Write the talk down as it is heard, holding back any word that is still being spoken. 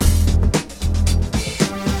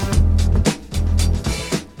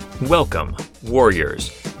Welcome, Warriors,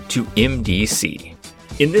 to MDC.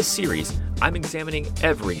 In this series, I'm examining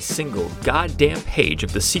every single goddamn page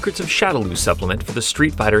of the Secrets of Shadaloo supplement for the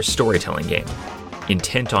Street Fighter storytelling game,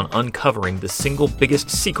 intent on uncovering the single biggest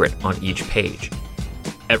secret on each page.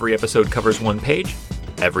 Every episode covers one page,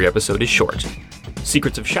 every episode is short.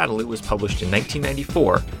 Secrets of Shadaloo was published in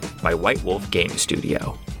 1994 by White Wolf Game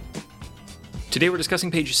Studio. Today we're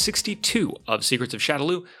discussing page 62 of Secrets of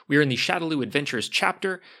Shadaloo. We are in the Shadaloo Adventures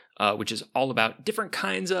chapter, which is all about different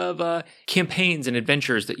kinds of campaigns and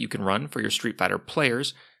adventures that you can run for your Street Fighter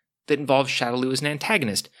players that involve Shadaloo as an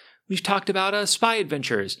antagonist. We've talked about spy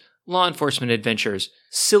adventures, law enforcement adventures,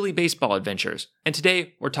 silly baseball adventures, and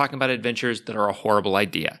today we're talking about adventures that are a horrible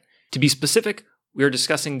idea. To be specific, we are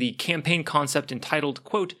discussing the campaign concept entitled,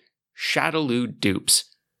 quote, Shadaloo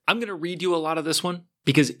Dupes. I'm going to read you a lot of this one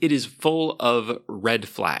because it is full of red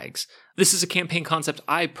flags. This is a campaign concept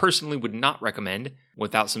I personally would not recommend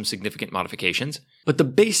without some significant modifications, but the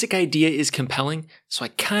basic idea is compelling, so I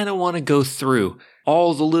kind of want to go through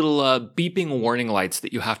all the little beeping warning lights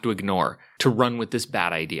that you have to ignore to run with this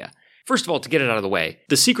bad idea. First of all, to get it out of the way,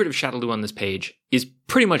 the secret of Shadaloo on this page is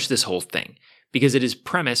pretty much this whole thing, because it is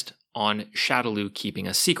premised on Shadaloo keeping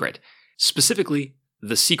a secret. Specifically,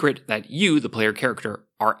 the secret that you, the player character,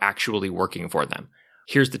 are actually working for them.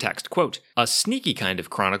 Here's the text, quote, a sneaky kind of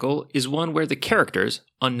chronicle is one where the characters,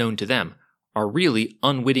 unknown to them, are really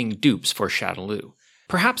unwitting dupes for Shadaloo.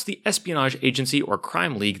 Perhaps the espionage agency or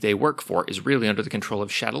crime league they work for is really under the control of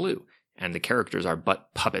Shadaloo, and the characters are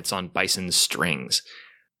but puppets on Bison's strings.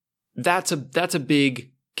 That's a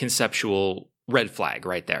big conceptual red flag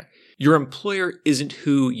right there. Your employer isn't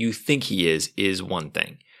who you think he is one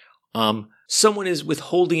thing. Someone is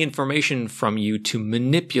withholding information from you to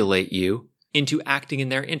manipulate you into acting in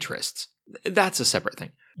their interests. That's a separate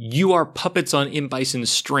thing. You are puppets on M. Bison's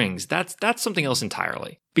strings. That's something else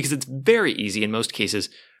entirely. Because it's very easy in most cases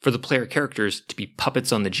for the player characters to be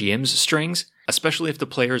puppets on the GM's strings, especially if the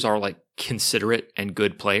players are considerate and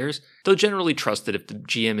good players. They'll generally trust that if the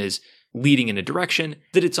GM is leading in a direction,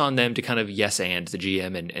 that it's on them to kind of yes and the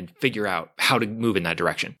GM and figure out how to move in that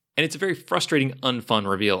direction. And it's a very frustrating, unfun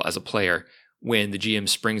reveal as a player when the GM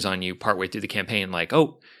springs on you partway through the campaign like,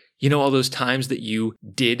 oh, you know all those times that you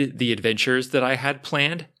did the adventures that I had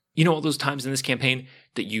planned? You know all those times in this campaign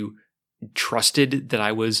that you trusted that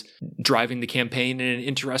I was driving the campaign in an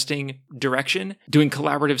interesting direction, doing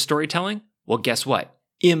collaborative storytelling? Well, guess what?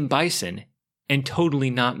 M. Bison, and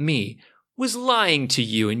totally not me, was lying to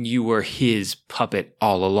you and you were his puppet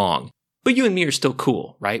all along. But you and me are still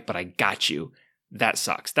cool, right? But I got you. That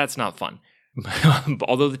sucks. That's not fun.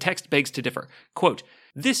 Although the text begs to differ. Quote,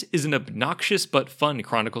 this is an obnoxious but fun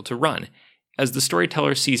chronicle to run, as the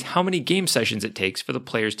storyteller sees how many game sessions it takes for the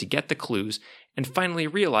players to get the clues and finally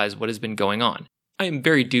realize what has been going on. I am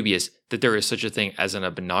very dubious that there is such a thing as an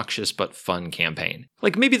obnoxious but fun campaign.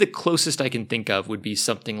 Maybe the closest I can think of would be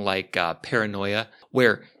something like Paranoia,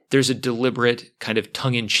 where there's a deliberate kind of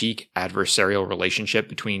tongue-in-cheek adversarial relationship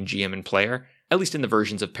between GM and player. At least in the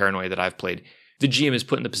versions of Paranoia that I've played, the GM is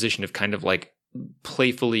put in the position of kind of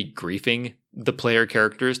playfully griefing the player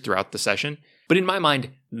characters throughout the session. But in my mind,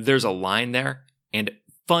 there's a line there, and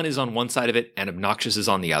fun is on one side of it and obnoxious is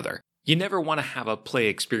on the other. You never want to have a play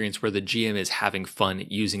experience where the GM is having fun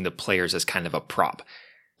using the players as kind of a prop,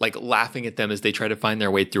 laughing at them as they try to find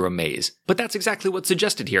their way through a maze. But that's exactly what's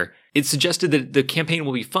suggested here. It's suggested that the campaign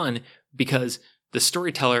will be fun because the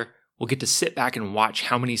storyteller will get to sit back and watch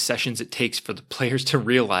how many sessions it takes for the players to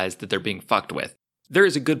realize that they're being fucked with. There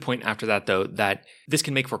is a good point after that, though, that this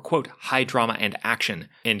can make for, quote, high drama and action,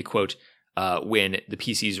 end quote, when the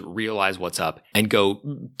PCs realize what's up and go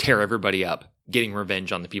tear everybody up, getting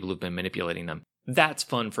revenge on the people who've been manipulating them. That's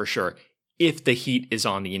fun for sure, if the heat is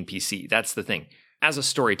on the NPC. That's the thing. As a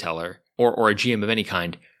storyteller, or a GM of any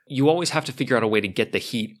kind, you always have to figure out a way to get the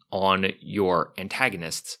heat on your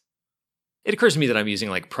antagonists. It occurs to me that I'm using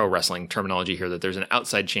pro wrestling terminology here, that there's an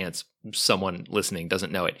outside chance someone listening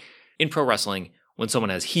doesn't know it. In pro wrestling, when someone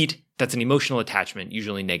has heat, that's an emotional attachment,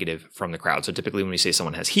 usually negative, from the crowd. So typically when we say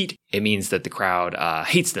someone has heat, it means that the crowd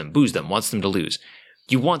hates them, boos them, wants them to lose.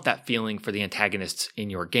 You want that feeling for the antagonists in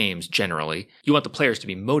your games, generally. You want the players to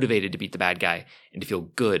be motivated to beat the bad guy and to feel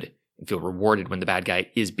good and feel rewarded when the bad guy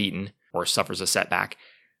is beaten or suffers a setback.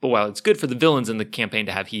 But while it's good for the villains in the campaign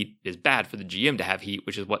to have heat, it is bad for the GM to have heat,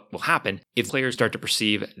 which is what will happen if players start to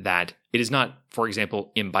perceive that it is not, for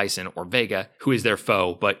example, M. Bison or Vega who is their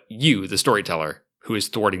foe, but you, the storyteller, who is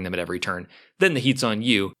thwarting them at every turn. Then the heat's on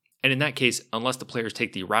you. And in that case, unless the players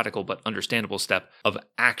take the radical but understandable step of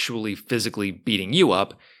actually physically beating you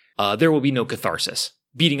up, there will be no catharsis.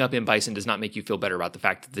 Beating up M. Bison does not make you feel better about the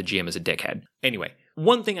fact that the GM is a dickhead. Anyway,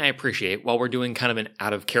 One thing I appreciate while we're doing kind of an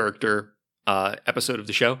out-of-character episode of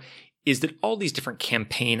the show is that all these different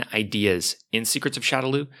campaign ideas in Secrets of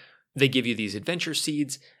Shadowloo, they give you these adventure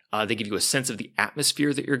seeds. They give you a sense of the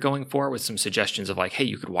atmosphere that you're going for with some suggestions of like, hey,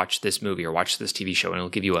 you could watch this movie or watch this TV show, and it'll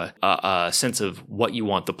give you a sense of what you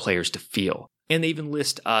want the players to feel. And they even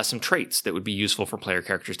list some traits that would be useful for player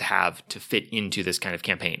characters to have to fit into this kind of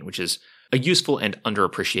campaign, which is a useful and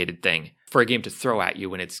underappreciated thing for a game to throw at you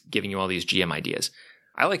when it's giving you all these GM ideas.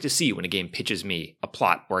 I like to see when a game pitches me a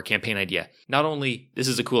plot or a campaign idea, not only this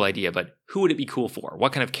is a cool idea, but who would it be cool for?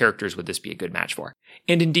 What kind of characters would this be a good match for?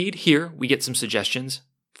 And indeed, here we get some suggestions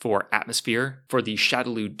for atmosphere for the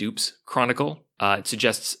Shadowloo Dupes Chronicle. It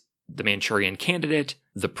suggests the Manchurian Candidate,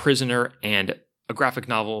 the Prisoner, and a graphic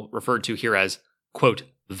novel referred to here as, quote,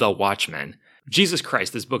 The Watchmen. Jesus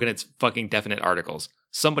Christ, this book and its fucking definite articles.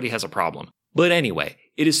 Somebody has a problem. But anyway,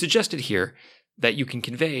 it is suggested here that you can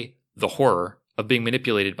convey the horror of being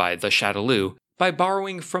manipulated by the Shadowloo by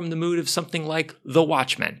borrowing from the mood of something like The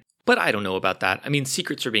Watchmen. But I don't know about that. I mean,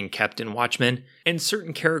 secrets are being kept in Watchmen, and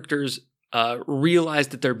certain characters realize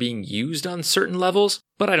that they're being used on certain levels,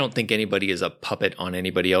 but I don't think anybody is a puppet on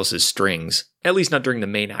anybody else's strings, at least not during the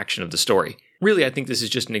main action of the story. Really, I think this is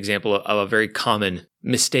just an example of a very common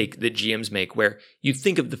mistake that GMs make, where you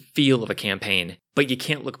think of the feel of a campaign, but you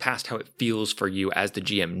can't look past how it feels for you as the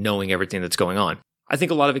GM, knowing everything that's going on. I think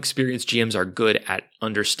a lot of experienced GMs are good at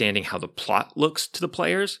understanding how the plot looks to the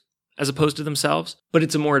players, as opposed to themselves, but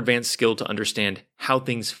it's a more advanced skill to understand how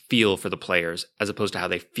things feel for the players, as opposed to how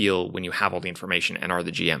they feel when you have all the information and are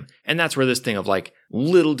the GM. And that's where this thing of like,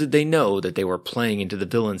 little did they know that they were playing into the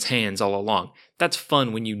villain's hands all along. That's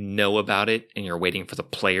fun when you know about it and you're waiting for the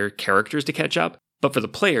player characters to catch up. But for the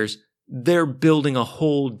players, they're building a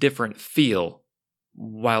whole different feel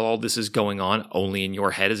while all this is going on only in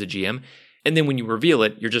your head as a GM. And then when you reveal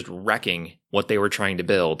it, you're just wrecking what they were trying to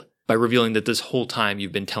build by revealing that this whole time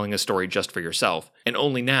you've been telling a story just for yourself. And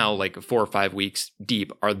only now, like 4 or 5 weeks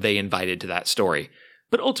deep, are they invited to that story.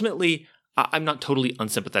 But ultimately, I'm not totally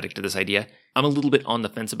unsympathetic to this idea. I'm a little bit on the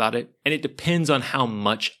fence about it, and it depends on how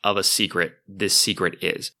much of a secret this secret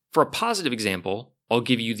is. For a positive example, I'll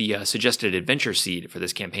give you the suggested adventure seed for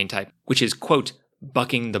this campaign type, which is, quote,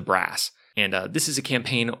 Bucking the Brass. And this is a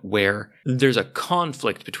campaign where there's a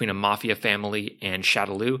conflict between a mafia family and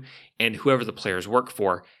Shadowloo, and whoever the players work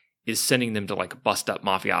for is sending them to like bust up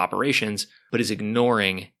mafia operations, but is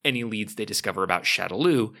ignoring any leads they discover about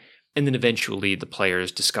Shadowloo. And then eventually the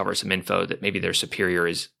players discover some info that maybe their superior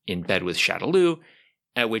is in bed with Shadowloo,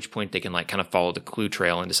 at which point they can like kind of follow the clue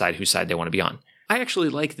trail and decide whose side they want to be on. I actually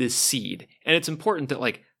like this seed, and it's important that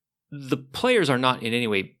like the players are not in any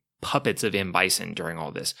way puppets of M. Bison during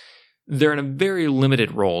all this. They're in a very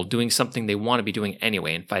limited role doing something they want to be doing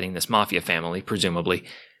anyway and fighting this mafia family, presumably.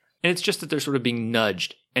 And it's just that they're sort of being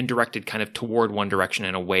nudged and directed kind of toward one direction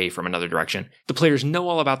and away from another direction. The players know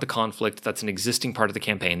all about the conflict. That's an existing part of the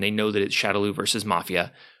campaign. They know that it's Shadowloo versus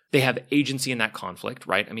Mafia. They have agency in that conflict,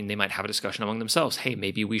 right? I mean, they might have a discussion among themselves. Hey,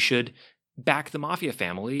 maybe we should back the Mafia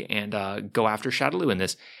family and go after Shadowloo in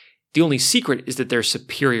this. The only secret is that their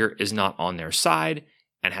superior is not on their side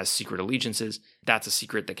and has secret allegiances. That's a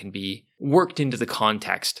secret that can be worked into the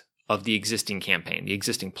context of the existing campaign, the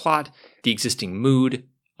existing plot, the existing mood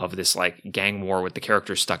of this like gang war with the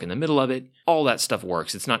characters stuck in the middle of it. All that stuff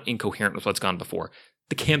works. It's not incoherent with what's gone before.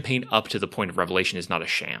 The campaign up to the point of revelation is not a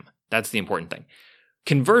sham. That's the important thing.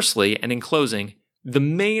 Conversely, and in closing, the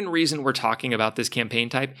main reason we're talking about this campaign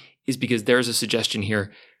type is because there's a suggestion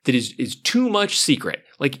here that is too much secret.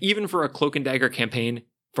 Like even for a Cloak and Dagger campaign,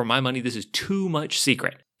 for my money, this is too much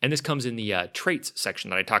secret. And this comes in the traits section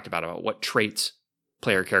that I talked about what traits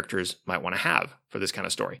player characters might want to have for this kind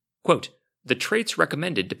of story. Quote, the traits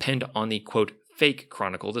recommended depend on the, quote, fake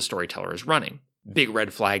chronicle the storyteller is running. Big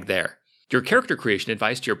red flag there. Your character creation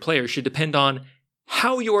advice to your players should depend on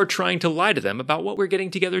how you are trying to lie to them about what we're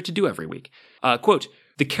getting together to do every week. Quote,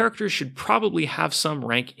 the characters should probably have some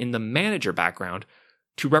rank in the manager background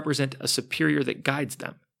to represent a superior that guides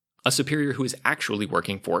them. A superior who is actually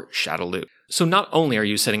working for Shadowloo. So not only are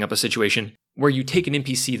you setting up a situation where you take an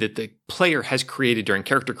NPC that the player has created during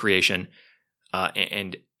character creation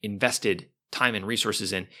and invested time and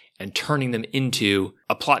resources in and turning them into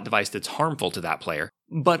a plot device that's harmful to that player,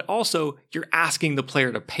 but also you're asking the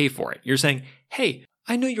player to pay for it. You're saying, hey,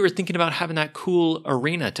 I know you were thinking about having that cool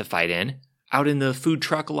arena to fight in, out in the food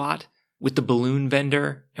truck lot with the balloon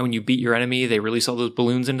vendor, and when you beat your enemy, they release all those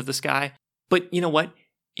balloons into the sky. But you know what?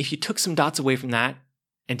 If you took some dots away from that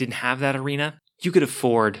and didn't have that arena, you could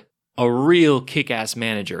afford a real kick-ass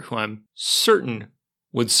manager who I'm certain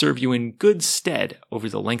would serve you in good stead over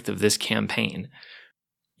the length of this campaign.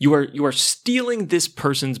 You are stealing this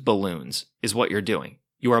person's balloons, is what you're doing.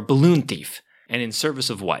 You are a balloon thief. And in service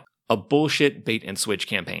of what? A bullshit bait and switch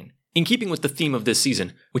campaign. In keeping with the theme of this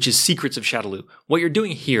season, which is Secrets of Shadaloo, what you're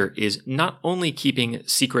doing here is not only keeping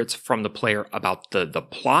secrets from the player about the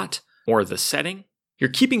plot or the setting, you're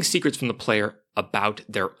keeping secrets from the player about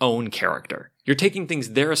their own character. You're taking things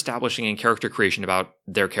they're establishing in character creation about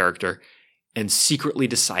their character and secretly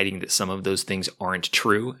deciding that some of those things aren't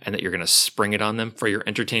true and that you're going to spring it on them for your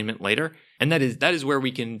entertainment later. And that is where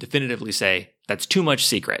we can definitively say that's too much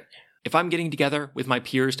secret. If I'm getting together with my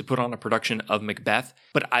peers to put on a production of Macbeth,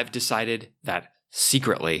 but I've decided that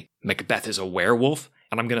secretly Macbeth is a werewolf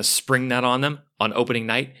and I'm going to spring that on them on opening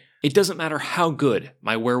night, it doesn't matter how good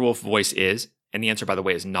my werewolf voice is, and the answer, by the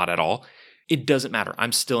way, is not at all. It doesn't matter.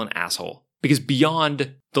 I'm still an asshole. Because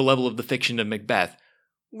beyond the level of the fiction of Macbeth,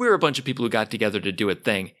 we're a bunch of people who got together to do a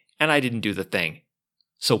thing, and I didn't do the thing.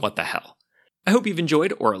 So what the hell? I hope you've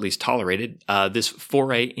enjoyed, or at least tolerated, this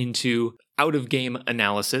foray into out-of-game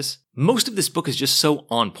analysis. Most of this book is just so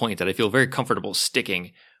on point that I feel very comfortable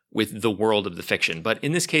sticking with the world of the fiction. But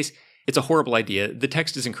in this case, it's a horrible idea. The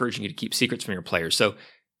text is encouraging you to keep secrets from your players. So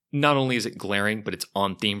not only is it glaring, but it's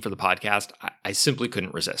on theme for the podcast. I simply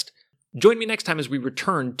couldn't resist. Join me next time as we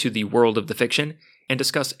return to the world of the fiction and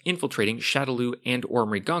discuss infiltrating Shadaloo and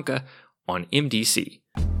Ormrigonka on MDC.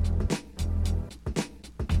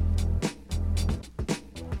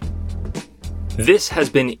 This has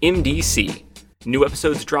been MDC. New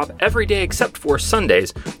episodes drop every day except for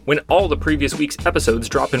Sundays, when all the previous week's episodes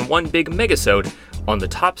drop in one big megasode on the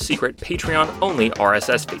top secret Patreon-only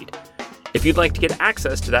RSS feed. If you'd like to get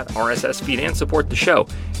access to that RSS feed and support the show,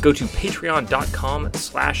 go to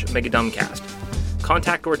patreon.com/megadumbcast.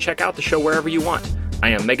 Contact or check out the show wherever you want. I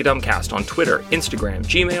am Megadumbcast on Twitter, Instagram,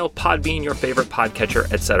 Gmail, Podbean, your favorite podcatcher,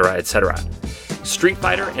 etc., etc. Street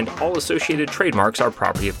Fighter and all associated trademarks are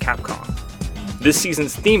property of Capcom. This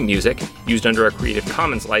season's theme music, used under a Creative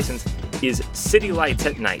Commons license, is City Lights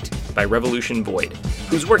at Night by Revolution Void,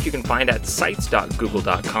 whose work you can find at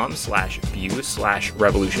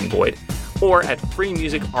sites.google.com/view/revolutionvoid or at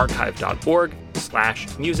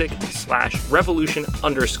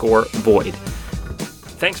freemusicarchive.org/music/revolution_void.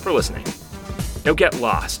 Thanks for listening. Now get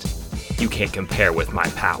lost. You can't compare with my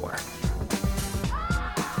power.